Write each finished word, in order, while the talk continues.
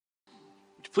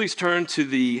Please turn to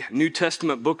the New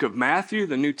Testament book of Matthew,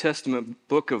 and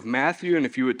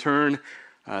if you would turn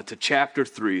to chapter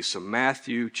 3, so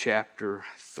Matthew chapter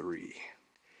 3.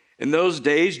 In those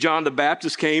days, John the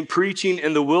Baptist came preaching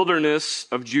in the wilderness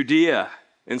of Judea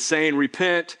and saying,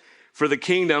 "Repent, for the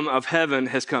kingdom of heaven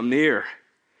has come near."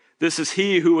 This is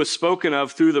he who was spoken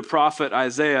of through the prophet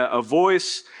Isaiah, a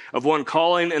voice of one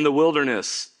calling in the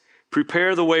wilderness,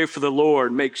 "Prepare the way for the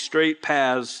Lord, make straight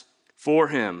paths for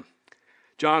him."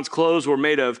 John's clothes were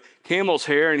made of camel's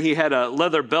hair, and he had a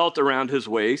leather belt around his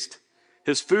waist.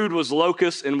 His food was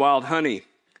locusts and wild honey.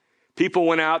 People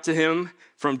went out to him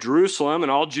from Jerusalem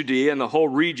and all Judea and the whole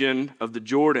region of the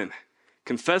Jordan.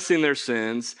 Confessing their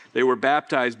sins, they were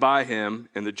baptized by him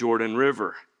in the Jordan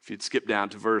River. If you'd skip down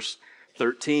to verse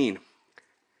 13.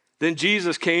 Then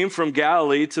Jesus came from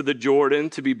Galilee to the Jordan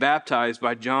to be baptized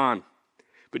by John.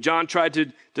 But John tried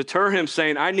to deter him,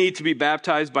 saying, "I need to be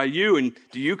baptized by you, and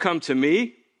do you come to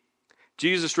me?"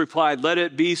 Jesus replied, "Let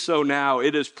it be so now.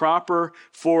 It is proper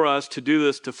for us to do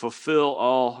this to fulfill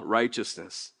all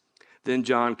righteousness." Then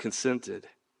John consented.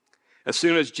 As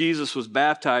soon as Jesus was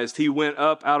baptized, he went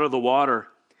up out of the water.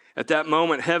 At that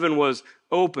moment, heaven was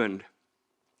opened,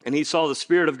 and he saw the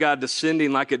Spirit of God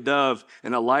descending like a dove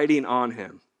and alighting on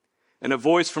him. And a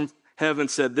voice from heaven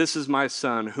said, "This is my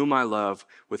Son, whom I love.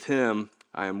 With him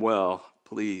I am well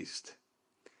pleased."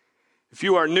 If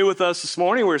you are new with us this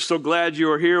morning, we're so glad you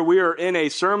are here. We are in a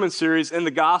sermon series in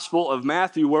the Gospel of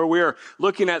Matthew where we are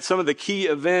looking at some of the key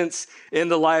events in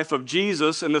the life of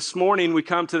Jesus. And this morning we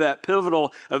come to that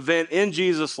pivotal event in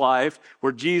Jesus' life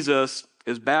where Jesus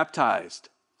is baptized.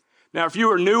 Now, if you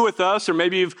are new with us, or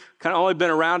maybe you've kind of only been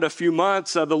around a few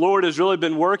months, the Lord has really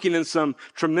been working in some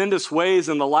tremendous ways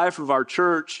in the life of our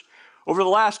church. Over the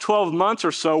last 12 months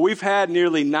or so, we've had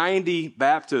nearly 90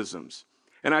 baptisms.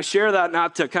 And I share that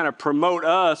not to kind of promote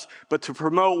us, but to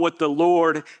promote what the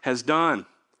Lord has done.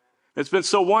 It's been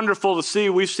so wonderful to see.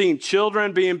 We've seen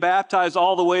children being baptized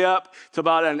all the way up to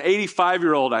about an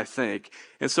 85-year-old, I think.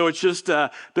 And so it's just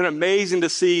been amazing to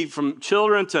see from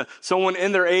children to someone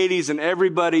in their 80s and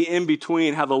everybody in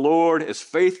between how the Lord is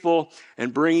faithful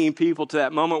and bringing people to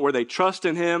that moment where they trust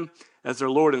in him as their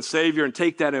Lord and Savior and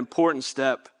take that important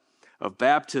step of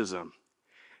baptism.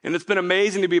 And it's been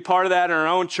amazing to be part of that in our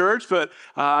own church, but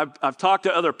I've talked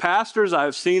to other pastors,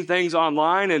 I've seen things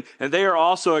online, and they are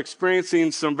also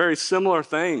experiencing some very similar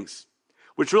things,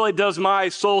 which really does my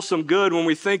soul some good when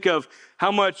we think of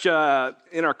how much in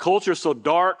our culture is so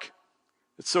dark,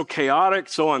 it's so chaotic,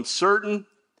 so uncertain.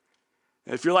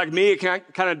 And if you're like me, it can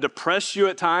kind of depress you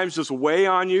at times, just weigh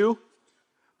on you,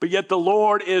 but yet the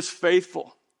Lord is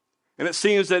faithful. And it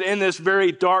seems that in this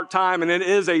very dark time, and it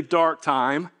is a dark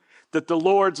time, that the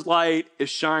Lord's light is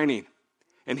shining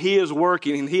and he is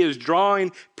working and he is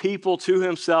drawing people to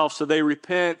himself so they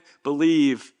repent,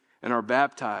 believe, and are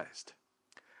baptized.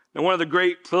 Now, one of the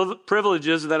great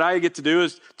privileges that I get to do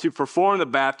is to perform the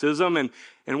baptism. And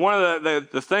one of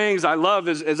the things I love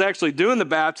is actually doing the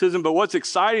baptism. But what's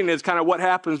exciting is kind of what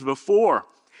happens before.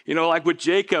 You know, like with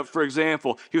Jacob, for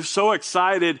example, he was so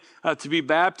excited to be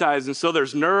baptized. And so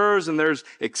there's nerves and there's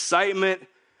excitement.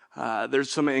 There's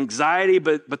some anxiety,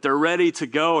 but they're ready to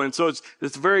go. And so it's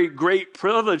a very great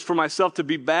privilege for myself to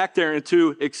be back there and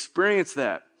to experience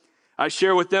that. I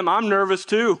share with them, I'm nervous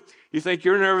too. You think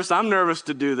you're nervous? I'm nervous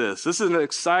to do this. This is an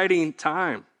exciting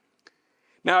time.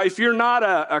 Now, if you're not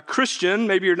a Christian,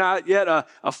 maybe you're not yet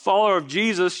a follower of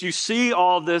Jesus, you see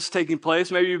all this taking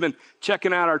place. Maybe you've been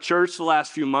checking out our church the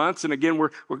last few months. And again,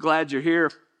 we're glad you're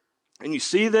here. And you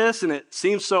see this and it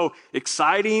seems so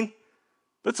exciting.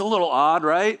 But it's a little odd,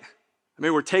 right? I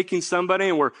mean, we're taking somebody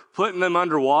and we're putting them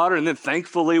underwater, and then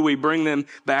thankfully we bring them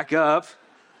back up.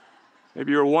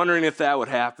 Maybe you're wondering if that would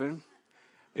happen. And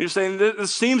you're saying,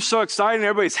 this seems so exciting.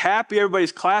 Everybody's happy.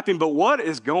 Everybody's clapping. But what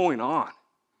is going on?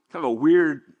 Kind of a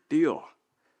weird deal.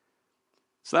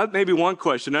 So that may be one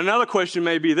question. Another question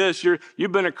may be this.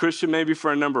 You've been a Christian maybe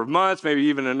for a number of months, maybe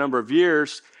even a number of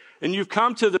years. And you've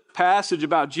come to the passage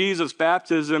about Jesus'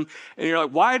 baptism, and you're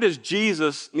like, why does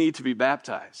Jesus need to be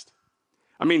baptized?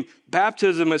 I mean,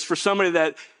 baptism is for somebody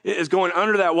that is going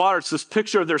under that water. It's this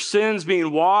picture of their sins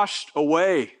being washed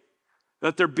away,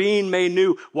 that they're being made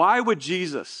new. Why would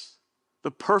Jesus,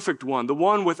 the perfect one, the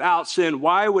one without sin,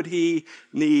 why would he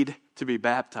need to be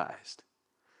baptized?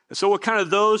 And so what kind of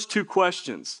those two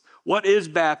questions? What is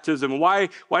baptism? Why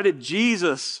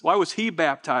was he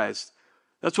baptized?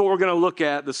 That's what we're going to look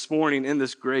at this morning in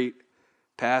this great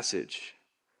passage.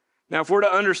 Now, if we're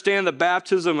to understand the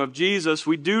baptism of Jesus,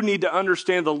 we do need to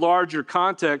understand the larger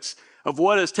context of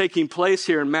what is taking place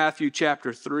here in Matthew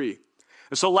chapter 3.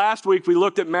 And so last week we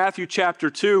looked at Matthew chapter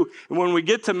 2, and when we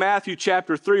get to Matthew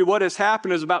chapter 3, what has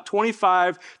happened is about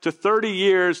 25 to 30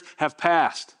 years have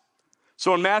passed.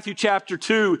 So in Matthew chapter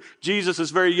 2, Jesus is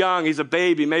very young. He's a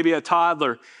baby, maybe a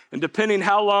toddler. And depending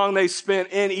how long they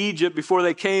spent in Egypt before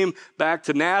they came back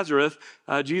to Nazareth,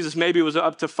 Jesus maybe was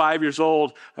up to 5 years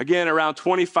old. Again, around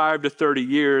 25 to 30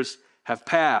 years have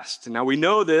passed. Now we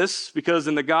know this because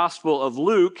in the Gospel of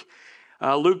Luke,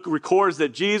 Luke records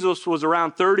that Jesus was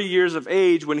around 30 years of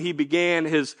age when he began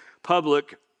his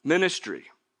public ministry.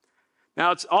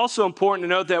 Now, it's also important to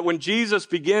note that when Jesus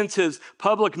begins his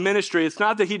public ministry, it's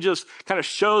not that he just kind of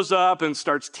shows up and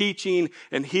starts teaching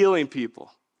and healing people.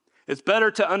 It's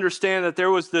better to understand that there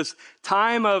was this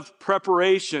time of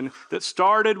preparation that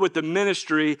started with the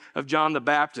ministry of John the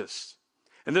Baptist.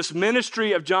 And this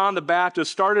ministry of John the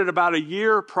Baptist started about a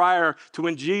year prior to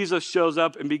when Jesus shows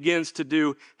up and begins to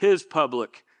do his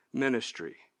public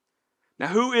ministry. Now,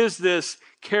 who is this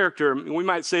character? We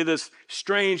might say this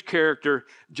strange character,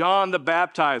 John the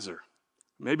Baptizer,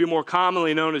 maybe more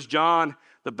commonly known as John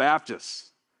the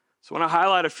Baptist. So I want to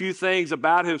highlight a few things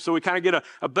about him so we kind of get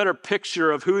a better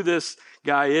picture of who this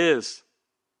guy is.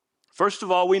 First of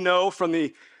all, we know from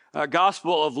the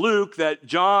Gospel of Luke that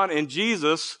John and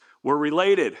Jesus were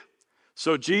related.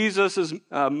 So Jesus'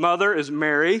 mother is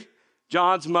Mary,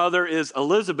 John's mother is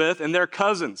Elizabeth, and they're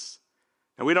cousins.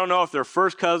 And we don't know if they're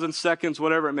first cousins, seconds,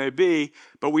 whatever it may be,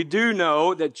 but we do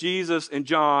know that Jesus and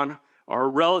John are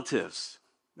relatives.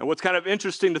 Now, what's kind of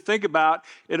interesting to think about,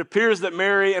 it appears that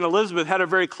Mary and Elizabeth had a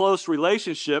very close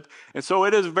relationship, and so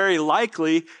it is very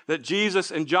likely that Jesus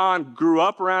and John grew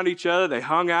up around each other, they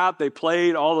hung out, they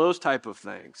played, all those type of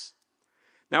things.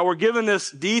 Now, we're given this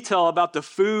detail about the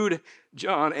food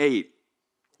John ate.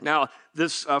 Now,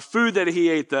 this food that he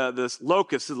ate, this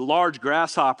locusts, the large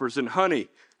grasshoppers and honey,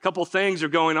 a couple things are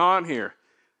going on here.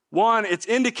 One, it's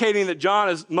indicating that John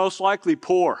is most likely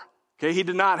poor. Okay, he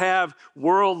did not have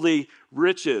worldly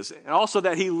riches. And also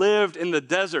that he lived in the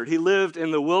desert. He lived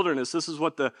in the wilderness. This is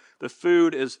what the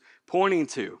food is pointing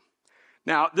to.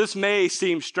 Now, this may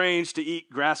seem strange to eat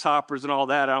grasshoppers and all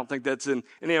that. I don't think that's in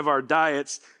any of our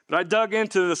diets. But I dug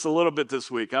into this a little bit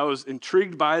this week. I was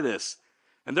intrigued by this.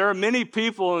 And there are many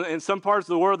people in some parts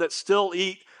of the world that still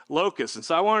eat locusts. And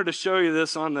so I wanted to show you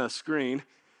this on the screen.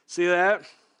 See that?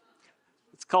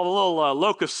 It's called a little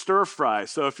locust stir fry.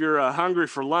 So if you're hungry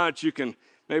for lunch, you can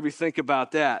maybe think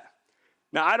about that.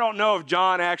 Now, I don't know if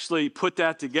John actually put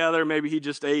that together. Maybe he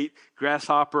just ate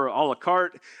grasshopper a la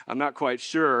carte. I'm not quite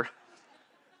sure.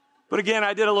 But again,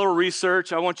 I did a little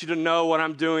research. I want you to know what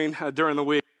I'm doing during the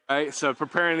week, right? So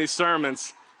preparing these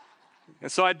sermons.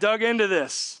 And so I dug into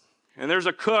this. And there's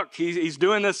a cook. He's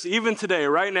doing this even today,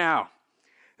 right now.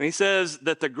 And he says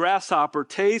that the grasshopper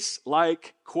tastes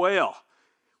like quail,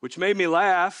 which made me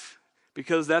laugh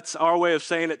because that's our way of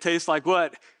saying it tastes like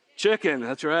what? Chicken.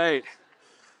 That's right.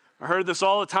 I heard this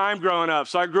all the time growing up.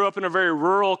 So I grew up in a very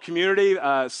rural community,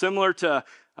 similar to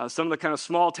some of the kind of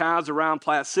small towns around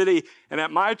Platte City. And at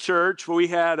my church, we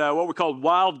had what we called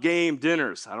wild game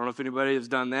dinners. I don't know if anybody has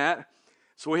done that.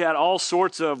 So we had all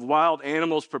sorts of wild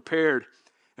animals prepared.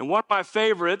 And one of my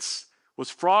favorites was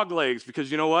frog legs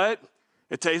because you know what?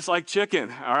 It tastes like chicken,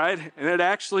 all right? And it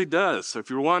actually does. So if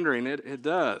you're wondering, it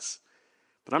does.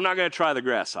 But I'm not going to try the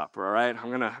grasshopper, all right? I'm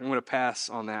going to pass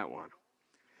on that one.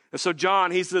 And so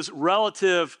John, he's this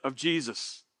relative of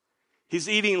Jesus. He's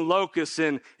eating locusts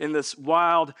in this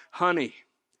wild honey.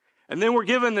 And then we're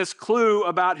given this clue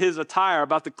about his attire,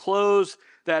 about the clothes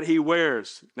that he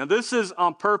wears. Now, this is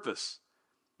on purpose.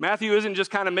 Matthew isn't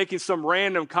just kind of making some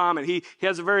random comment. He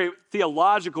has a very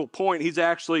theological point he's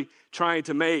actually trying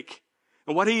to make.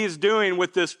 And what he is doing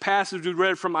with this passage we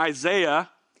read from Isaiah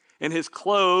and his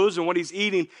clothes and what he's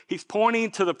eating, he's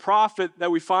pointing to the prophet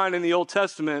that we find in the Old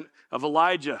Testament of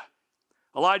Elijah.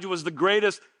 Elijah was the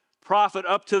greatest prophet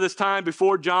up to this time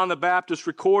before John the Baptist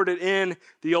recorded in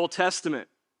the Old Testament.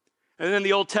 And in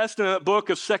the Old Testament book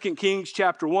of 2 Kings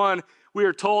chapter 1, we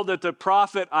are told that the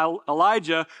prophet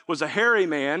Elijah was a hairy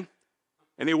man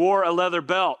and he wore a leather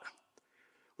belt,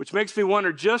 which makes me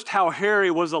wonder just how hairy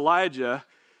was Elijah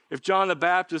if John the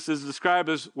Baptist is described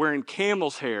as wearing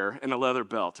camel's hair and a leather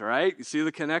belt, all right? You see the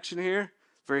connection here?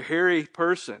 Very hairy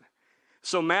person.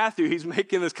 So Matthew, he's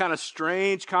making this kind of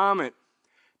strange comment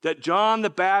that John the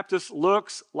Baptist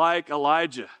looks like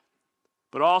Elijah,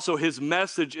 but also his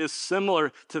message is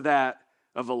similar to that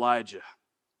of Elijah.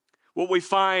 What we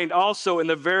find also in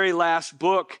the very last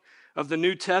book of the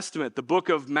New Testament, the book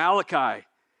of Malachi,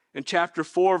 in chapter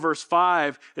 4, verse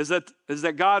 5, is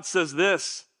that God says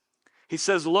this. He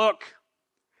says, look,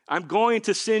 I'm going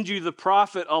to send you the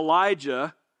prophet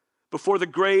Elijah before the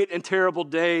great and terrible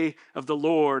day of the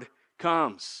Lord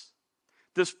comes.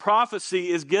 This prophecy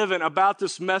is given about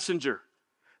this messenger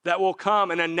that will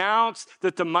come and announce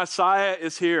that the Messiah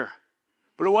is here.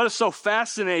 But what is so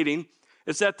fascinating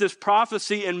is that this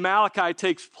prophecy in Malachi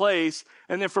takes place,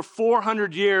 and then for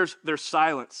 400 years, there's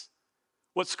silence.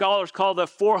 What scholars call the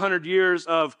 400 years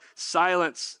of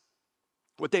silence.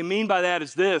 What they mean by that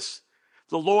is this: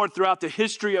 the Lord, throughout the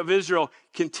history of Israel,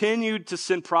 continued to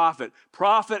send prophet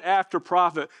after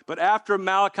prophet. But after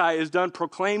Malachi is done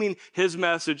proclaiming his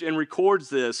message and records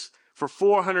this, for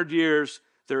 400 years,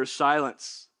 there is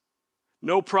silence.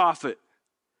 No prophet,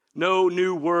 no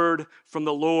new word from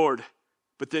the Lord.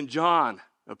 But then John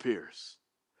appears.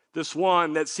 This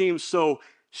one that seems so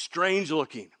strange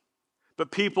looking.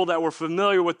 But people that were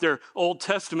familiar with their Old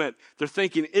Testament, they're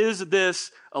thinking, is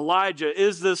this Elijah?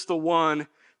 Is this the one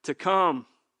to come?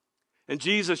 And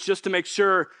Jesus, just to make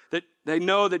sure that they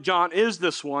know that John is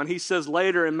this one, he says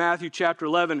later in Matthew chapter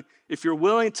 11, if you're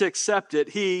willing to accept it,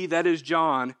 he, that is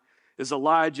John, is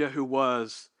Elijah who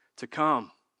was to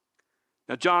come.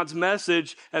 Now, John's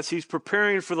message as he's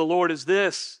preparing for the Lord is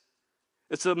this.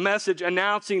 It's a message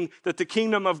announcing that the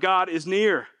kingdom of God is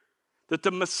near, that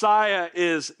the Messiah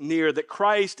is near, that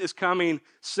Christ is coming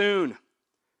soon.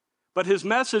 But his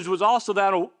message was also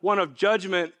that one of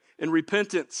judgment and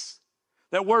repentance.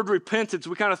 That word repentance,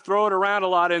 we kind of throw it around a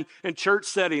lot in church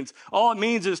settings. All it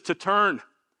means is to turn.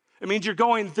 It means you're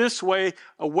going this way,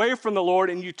 away from the Lord,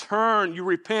 and you turn, you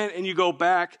repent, and you go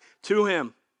back to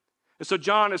him. And so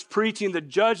John is preaching the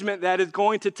judgment that is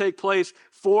going to take place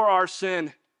for our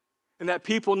sin, and that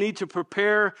people need to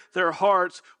prepare their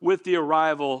hearts with the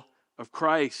arrival of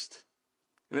Christ.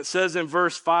 And it says in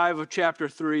verse 5 of chapter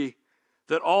 3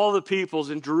 that all the peoples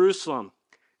in Jerusalem,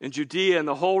 in Judea, and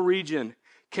the whole region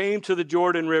came to the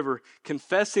Jordan River,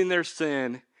 confessing their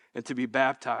sin and to be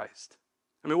baptized.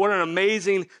 I mean, what an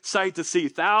amazing sight to see.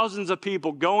 Thousands of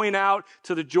people going out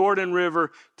to the Jordan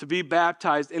River to be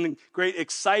baptized in great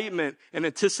excitement and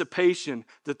anticipation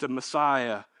that the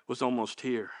Messiah was almost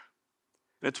here.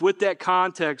 And it's with that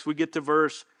context we get to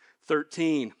verse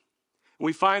 13. And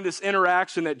we find this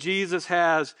interaction that Jesus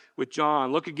has with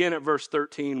John. Look again at verse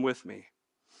 13 with me.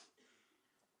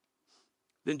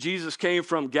 Then Jesus came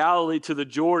from Galilee to the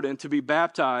Jordan to be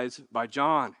baptized by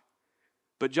John.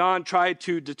 But John tried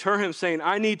to deter him, saying,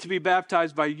 I need to be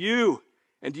baptized by you,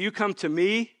 and do you come to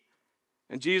me?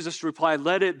 And Jesus replied,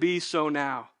 let it be so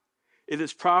now. It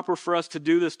is proper for us to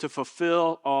do this to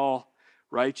fulfill all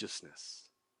righteousness.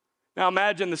 Now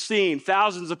imagine the scene,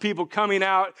 thousands of people coming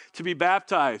out to be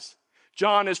baptized.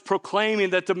 John is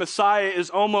proclaiming that the Messiah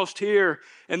is almost here,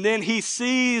 and then he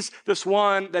sees this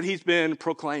one that he's been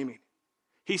proclaiming.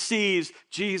 He sees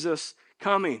Jesus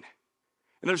coming.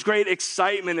 And there's great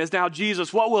excitement as now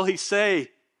Jesus, what will he say?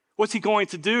 What's he going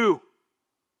to do?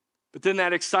 But then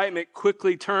that excitement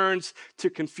quickly turns to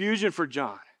confusion for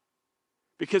John.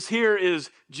 Because here is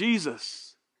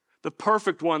Jesus, the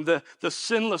perfect one, the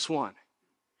sinless one.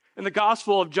 In the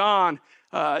Gospel of John,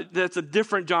 that's a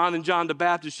different John than John the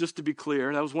Baptist, just to be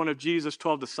clear. That was one of Jesus'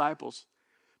 12 disciples.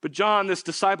 But John, this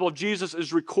disciple of Jesus,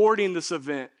 is recording this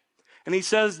event. And he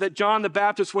says that John the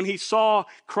Baptist, when he saw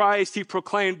Christ, he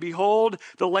proclaimed, behold,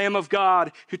 the Lamb of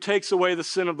God who takes away the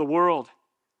sin of the world.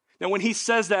 Now, when he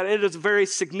says that, it is very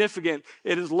significant.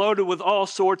 It is loaded with all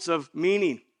sorts of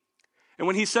meaning. And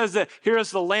when he says that here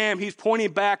is the Lamb, he's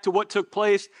pointing back to what took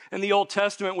place in the Old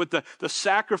Testament with the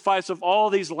sacrifice of all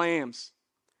these lambs.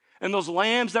 And those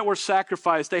lambs that were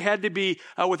sacrificed, they had to be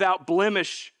without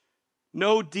blemish,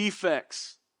 no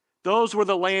defects. Those were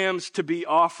the lambs to be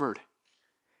offered.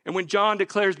 And when John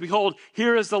declares, behold,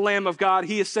 here is the Lamb of God,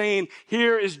 he is saying,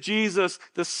 here is Jesus,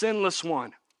 the sinless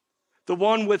one, the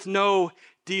one with no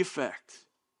defect.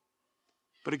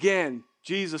 But again,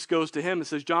 Jesus goes to him and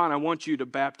says, John, I want you to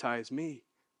baptize me.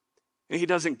 And he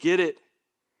doesn't get it.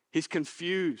 He's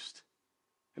confused.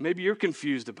 And maybe you're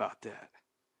confused about that.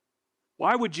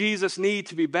 Why would Jesus need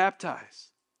to be baptized?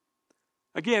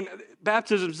 Again,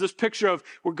 baptism is this picture of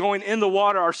we're going in the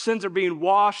water, our sins are being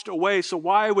washed away. So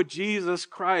why would Jesus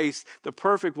Christ, the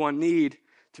perfect one, need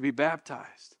to be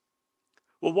baptized?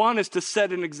 Well, one is to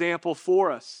set an example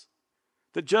for us.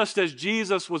 That just as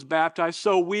Jesus was baptized,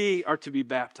 so we are to be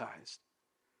baptized.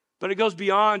 But it goes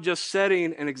beyond just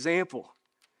setting an example.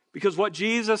 Because what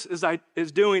Jesus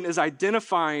is doing is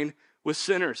identifying with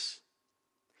sinners.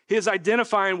 He is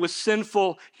identifying with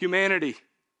sinful humanity.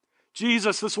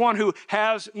 Jesus, this one who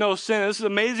has no sin. This is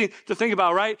amazing to think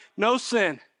about, right? No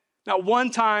sin. Not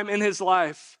one time in his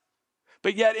life.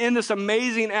 But yet in this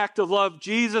amazing act of love,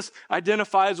 Jesus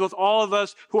identifies with all of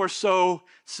us who are so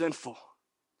sinful.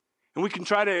 And we can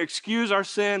try to excuse our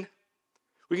sin.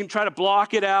 We can try to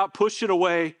block it out, push it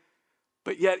away.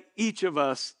 But yet each of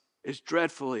us is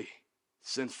dreadfully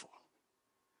sinful.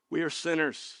 We are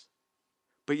sinners,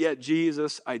 but yet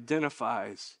Jesus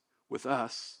identifies with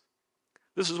us.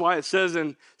 This is why it says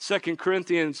in 2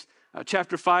 Corinthians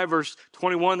chapter 5, verse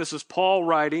 21, this is Paul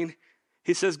writing.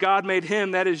 He says, God made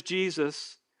him, that is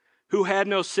Jesus, who had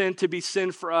no sin, to be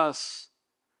sin for us,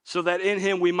 so that in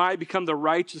him we might become the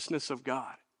righteousness of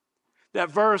God.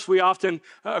 That verse we often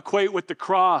equate with the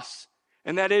cross.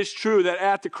 And that is true, that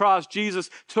at the cross, Jesus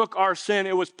took our sin.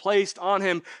 It was placed on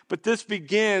him. But this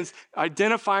begins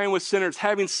identifying with sinners,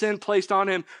 having sin placed on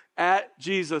him at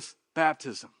Jesus'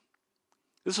 baptism.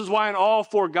 This is why in all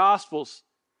four Gospels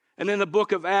and in the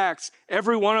book of Acts,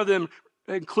 every one of them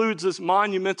includes this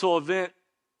monumental event.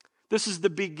 This is the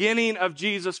beginning of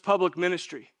Jesus' public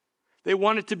ministry. They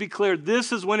want it to be clear,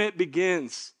 this is when it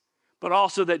begins, but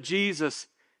also that Jesus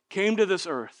came to this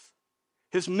earth.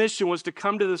 His mission was to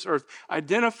come to this earth,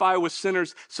 identify with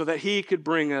sinners so that he could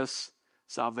bring us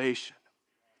salvation.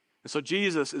 And so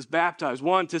Jesus is baptized,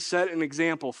 one, to set an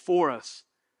example for us,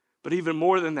 but even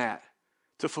more than that,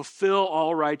 to fulfill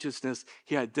all righteousness,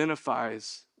 he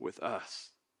identifies with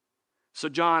us. So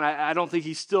John, I don't think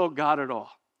he still got it all,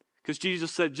 because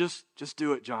Jesus said, just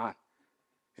do it, John.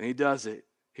 And he does it.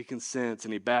 He consents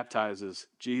and he baptizes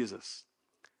Jesus.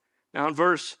 Now in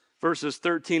verses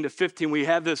 13 to 15, we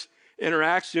have this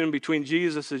interaction between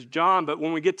Jesus and John, but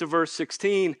when we get to verse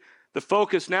 16, the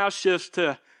focus now shifts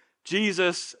to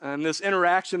Jesus and this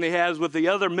interaction he has with the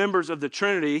other members of the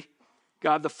Trinity,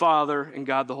 God the Father and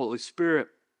God the Holy Spirit.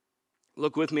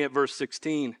 Look with me at verse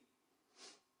 16.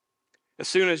 As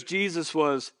soon as Jesus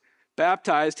was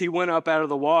baptized, he went up out of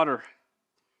the water.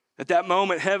 At that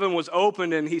moment, heaven was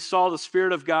opened and he saw the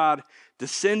Spirit of God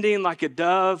descending like a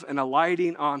dove and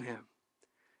alighting on him.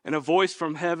 And a voice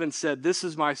from heaven said, "This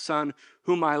is my Son,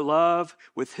 whom I love.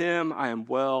 With him I am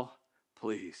well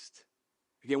pleased."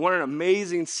 Again, what an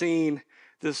amazing scene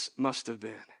this must have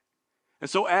been. And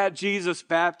so at Jesus'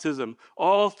 baptism,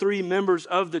 all three members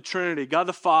of the Trinity, God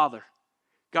the Father,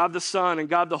 God the Son, and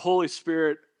God the Holy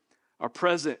Spirit are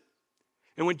present.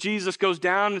 And when Jesus goes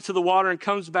down into the water and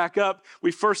comes back up,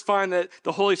 we first find that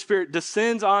the Holy Spirit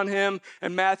descends on him,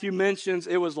 and Matthew mentions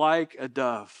it was like a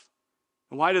dove.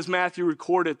 And why does Matthew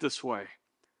record it this way?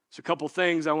 There's a couple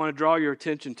things I want to draw your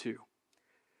attention to.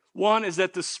 One is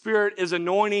that the Spirit is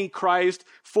anointing Christ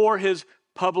for his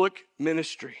public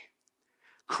ministry.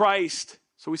 Christ,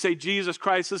 so we say Jesus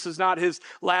Christ, this is not his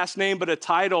last name, but a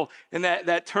title. And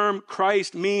that term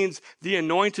Christ means the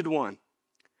anointed one.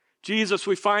 Jesus,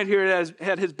 we find here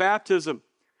at his baptism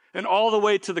and all the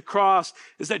way to the cross,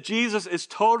 is that Jesus is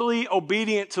totally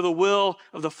obedient to the will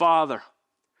of the Father.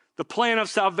 The plan of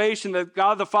salvation that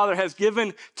God the Father has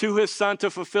given to his Son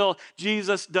to fulfill,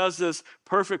 Jesus does this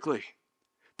perfectly.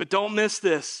 But don't miss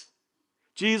this.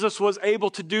 Jesus was able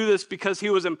to do this because he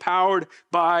was empowered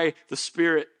by the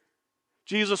Spirit.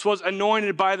 Jesus was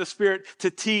anointed by the Spirit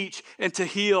to teach and to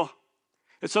heal.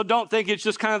 And so don't think it's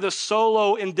just kind of the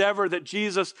solo endeavor that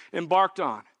Jesus embarked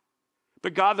on.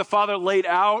 But God the Father laid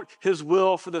out his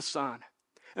will for the Son.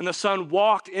 And the Son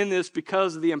walked in this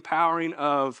because of the empowering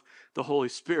of the Holy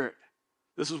Spirit.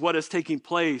 This is what is taking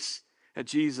place at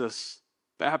Jesus'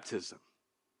 baptism.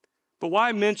 But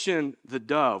why mention the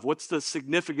dove? What's the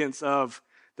significance of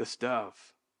this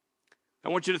dove? I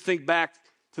want you to think back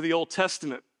to the Old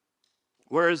Testament.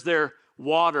 Where is there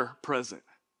water present?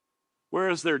 Where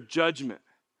is there judgment?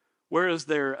 Where is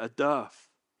there a dove?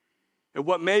 And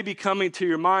what may be coming to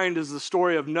your mind is the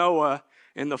story of Noah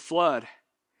and the flood.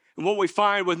 And what we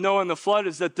find with Noah and the flood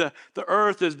is that the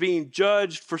earth is being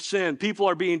judged for sin. People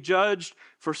are being judged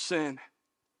for sin.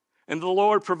 And the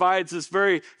Lord provides this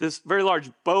very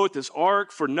large boat, this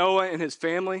ark for Noah and his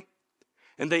family.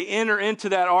 And they enter into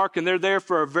that ark and they're there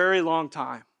for a very long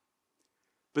time.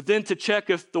 But then to check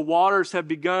if the waters have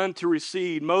begun to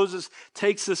recede, Moses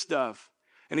takes this dove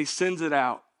and he sends it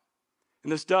out.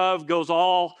 And this dove goes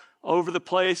all over the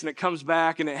place and it comes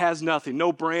back and it has nothing,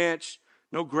 no branch,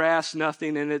 no grass,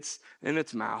 nothing in its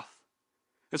mouth.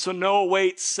 And so Noah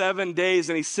waits 7 days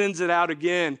and he sends it out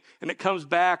again and it comes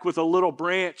back with a little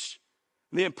branch.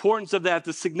 And the importance of that,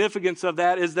 the significance of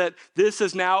that is that this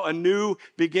is now a new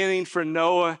beginning for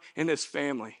Noah and his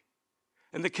family.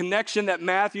 And the connection that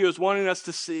Matthew is wanting us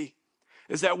to see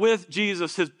is that with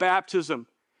Jesus, his baptism,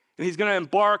 and he's going to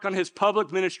embark on his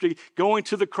public ministry, going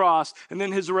to the cross, and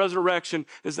then his resurrection,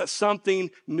 is that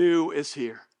something new is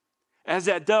here. As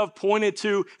that dove pointed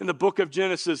to in the book of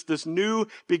Genesis, this new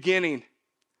beginning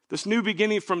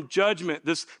from judgment,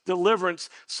 this deliverance,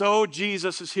 so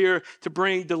Jesus is here to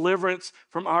bring deliverance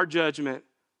from our judgment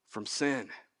from sin.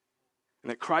 And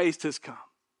that Christ has come,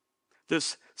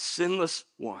 this sinless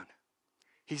one,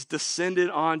 He's descended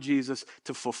on Jesus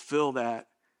to fulfill that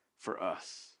for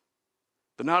us.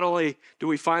 But not only do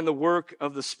we find the work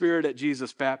of the Spirit at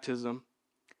Jesus' baptism,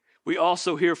 we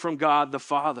also hear from God the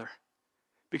Father.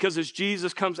 Because as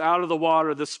Jesus comes out of the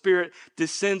water, the Spirit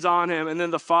descends on him, and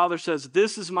then the Father says,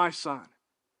 "This is my Son,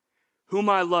 whom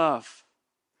I love.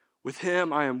 With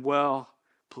him I am well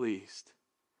pleased."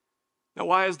 Now,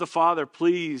 why is the Father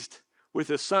pleased with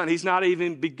his Son? He's not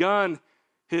even begun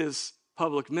his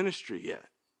public ministry yet.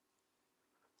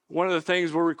 One of the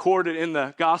things we're recorded in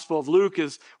the Gospel of Luke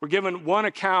is we're given one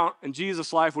account in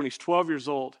Jesus' life when he's 12 years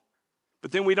old.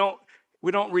 But then we don't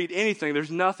read anything. There's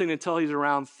nothing until he's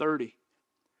around 30.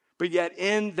 But yet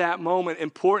in that moment,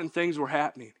 important things were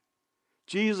happening.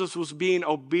 Jesus was being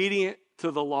obedient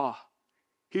to the law.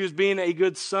 He was being a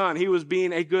good son. He was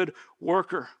being a good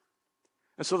worker.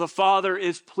 And so the Father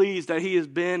is pleased that he has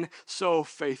been so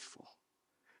faithful.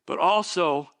 But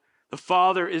also, the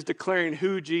Father is declaring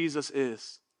who Jesus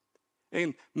is.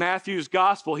 In Matthew's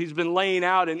gospel, he's been laying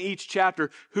out in each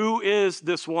chapter, who is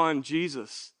this one,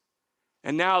 Jesus?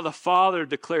 And now the Father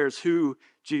declares who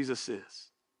Jesus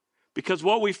is. Because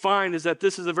what we find is that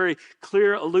this is a very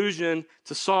clear allusion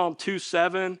to Psalm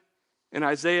 2:7 and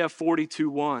Isaiah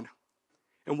 42:1.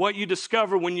 And what you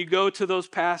discover when you go to those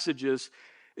passages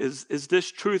is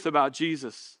this truth about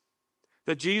Jesus.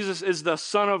 That Jesus is the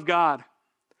Son of God.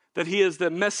 That he is the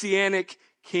Messianic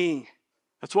King.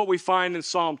 That's what we find in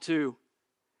Psalm 2.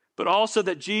 But also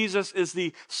that Jesus is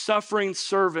the suffering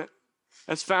servant,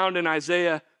 as found in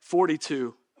Isaiah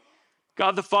 42.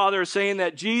 God the Father is saying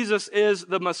that Jesus is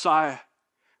the Messiah,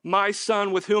 my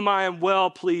Son with whom I am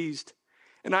well pleased.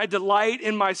 And I delight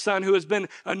in my Son who has been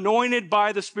anointed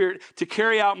by the Spirit to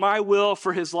carry out my will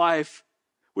for his life,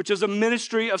 which is a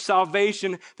ministry of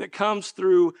salvation that comes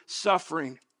through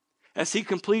suffering, as he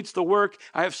completes the work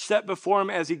I have set before him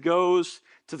as he goes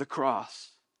to the cross.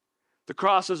 The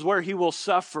cross is where he will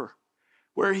suffer,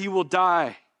 where he will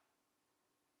die.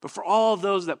 But for all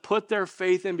those that put their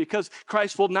faith in, because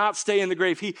Christ will not stay in the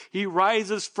grave, he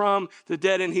rises from the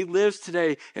dead and he lives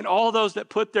today. And all those that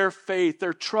put their faith,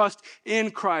 their trust in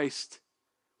Christ,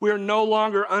 we are no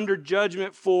longer under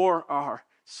judgment for our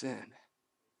sin.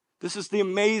 This is the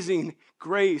amazing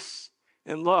grace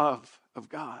and love of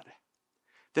God,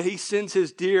 that he sends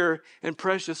his dear and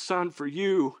precious Son for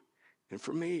you and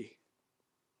for me.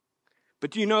 But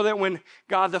do you know that when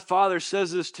God the Father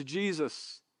says this to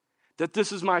Jesus, that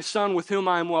this is my Son with whom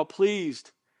I am well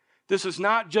pleased, this is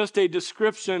not just a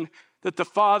description that the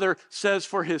Father says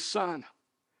for his Son.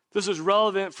 This is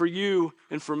relevant for you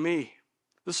and for me.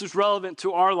 This is relevant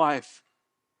to our life.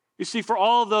 You see, for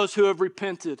all of those who have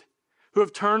repented, who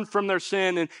have turned from their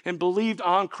sin and believed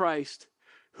on Christ,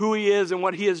 who he is and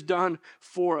what he has done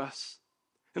for us.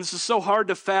 And this is so hard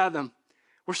to fathom.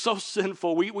 We're so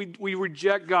sinful. We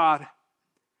reject God.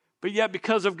 But yet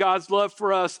because of God's love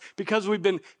for us, because we've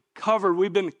been covered,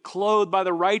 we've been clothed by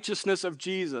the righteousness of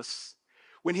Jesus,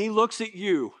 when he looks at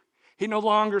you, he no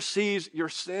longer sees your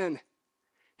sin.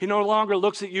 He no longer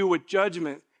looks at you with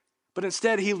judgment, but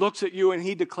instead he looks at you and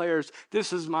he declares,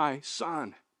 "This is my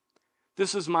Son.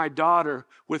 This is my daughter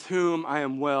with whom I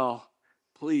am well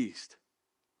pleased."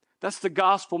 That's the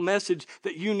gospel message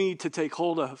that you need to take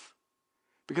hold of.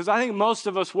 Because I think most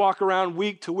of us walk around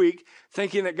week to week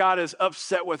thinking that God is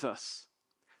upset with us,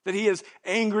 that he is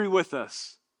angry with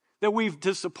us, that we've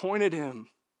disappointed him.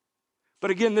 But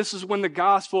again, this is when the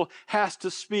gospel has to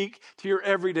speak to your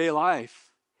everyday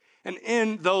life. And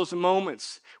in those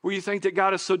moments where you think that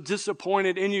God is so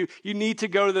disappointed in you, you need to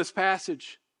go to this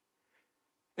passage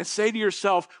and say to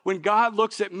yourself, when God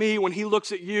looks at me, when he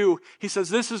looks at you, he says,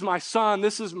 "This is my son,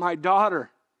 this is my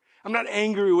daughter. I'm not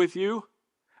angry with you.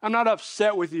 I'm not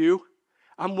upset with you.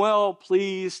 I'm well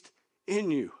pleased in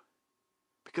you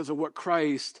because of what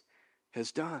Christ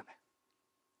has done."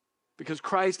 Because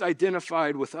Christ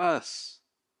identified with us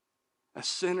as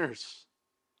sinners.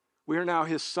 We are now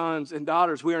his sons and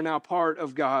daughters. We are now part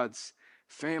of God's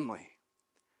family.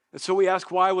 And so we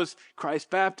ask, why was Christ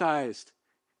baptized?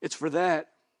 It's for that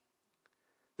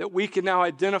we can now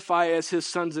identify as his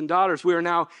sons and daughters. We are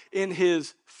now in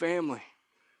his family.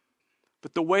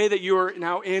 But the way that you are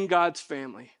now in God's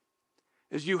family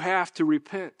is you have to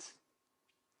repent.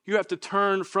 You have to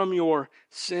turn from your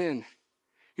sin.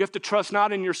 You have to trust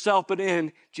not in yourself, but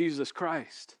in Jesus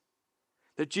Christ.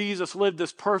 That Jesus lived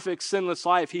this perfect, sinless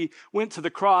life. He went to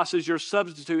the cross as your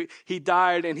substitute. He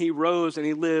died and he rose and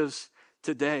he lives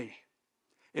today.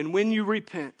 And when you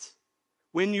repent,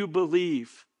 when you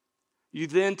believe, you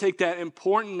then take that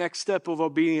important next step of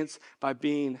obedience by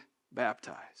being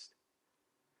baptized.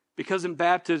 Because in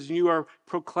baptism, you are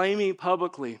proclaiming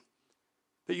publicly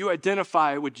that you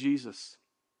identify with Jesus.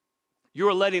 You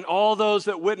are letting all those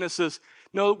that witness this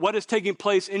know what is taking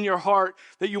place in your heart,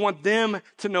 that you want them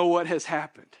to know what has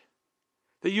happened.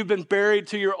 That you've been buried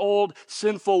to your old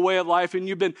sinful way of life and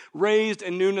you've been raised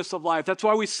in newness of life. That's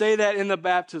why we say that in the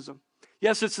baptism.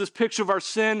 Yes, it's this picture of our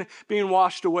sin being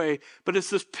washed away, but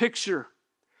it's this picture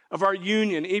of our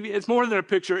union. It's more than a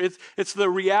picture. It's the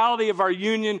reality of our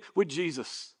union with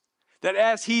Jesus. That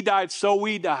as he died, so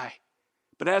we die.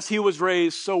 But as he was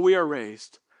raised, so we are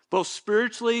raised. Both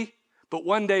spiritually, but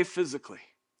one day physically.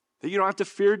 That you don't have to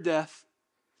fear death.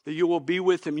 That you will be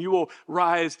with him. You will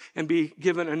rise and be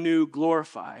given a new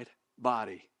glorified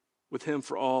body with him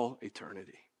for all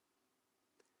eternity.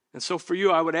 And so for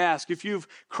you, I would ask, if you've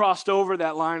crossed over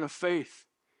that line of faith,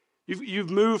 you've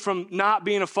moved from not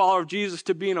being a follower of Jesus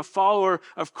to being a follower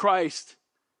of Christ,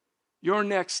 your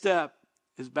next step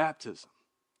is baptism.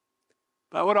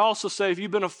 But I would also say, if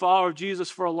you've been a follower of Jesus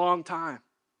for a long time,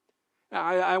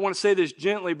 I want to say this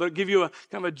gently, but give you a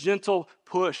kind of a gentle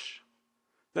push.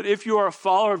 That if you are a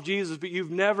follower of Jesus, but you've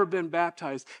never been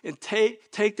baptized, and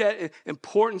take that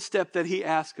important step that he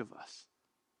asks of us.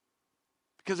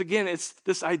 Because again, it's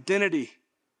this identity.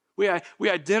 We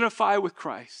identify with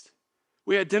Christ.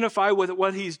 We identify with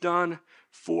what he's done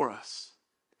for us.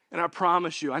 And I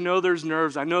promise you, I know there's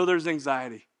nerves, I know there's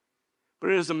anxiety,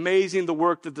 but it is amazing the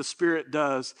work that the Spirit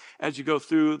does as you go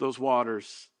through those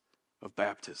waters of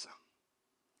baptism.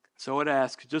 So I would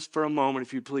ask, just for a moment,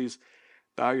 if you please,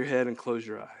 bow your head and close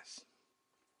your eyes.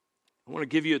 I want to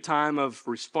give you a time of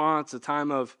response, a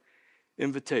time of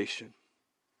invitation.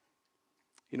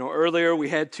 You know, earlier we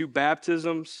had 2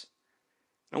 baptisms.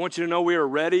 I want you to know we are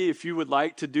ready if you would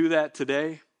like to do that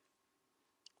today.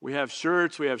 We have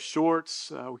shirts, we have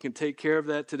shorts. We can take care of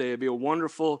that today. It'd be a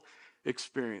wonderful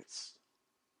experience.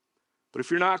 But if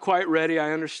you're not quite ready,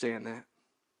 I understand that.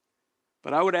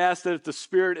 But I would ask that if the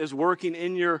Spirit is working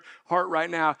in your heart right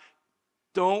now,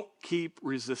 don't keep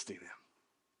resisting him.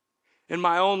 In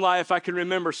my own life, I can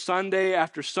remember Sunday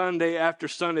after Sunday after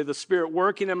Sunday, the Spirit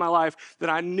working in my life, that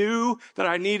I knew that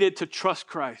I needed to trust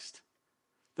Christ,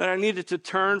 that I needed to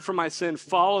turn from my sin,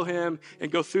 follow him,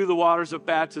 and go through the waters of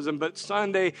baptism. But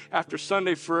Sunday after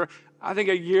Sunday, for I think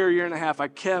a year and a half, I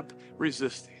kept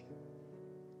resisting.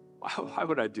 Why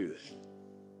would I do this?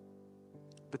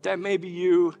 But that may be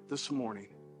you this morning.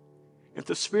 If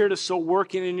the Spirit is so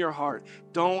working in your heart,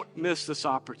 don't miss this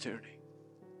opportunity.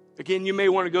 Again, you may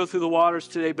want to go through the waters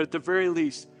today, but at the very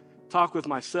least, talk with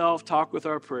myself, talk with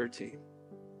our prayer team.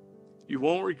 You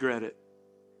won't regret it.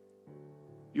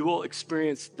 You will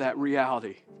experience that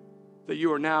reality that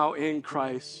you are now in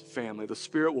Christ's family. The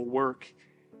Spirit will work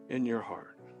in your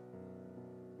heart.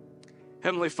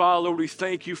 Heavenly Father, Lord, we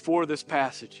thank you for this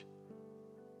passage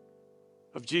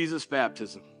of Jesus'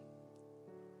 baptism.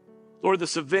 Lord,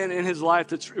 this event in his life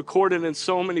that's recorded in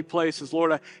so many places,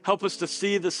 Lord, help us to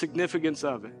see the significance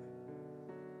of it.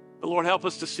 But Lord, help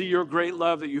us to see your great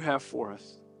love that you have for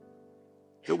us.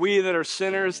 That we that are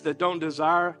sinners, that don't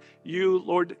desire you,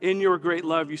 Lord, in your great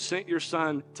love, you sent your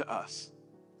Son to us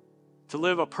to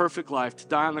live a perfect life, to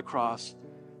die on the cross,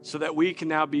 so that we can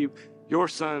now be your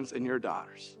sons and your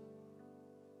daughters.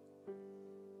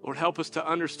 Lord, help us to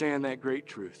understand that great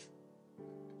truth.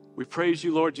 We praise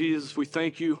you, Lord Jesus. We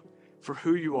thank you for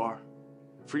who you are,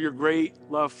 for your great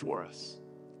love for us.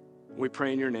 We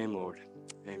pray in your name, Lord.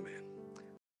 Amen.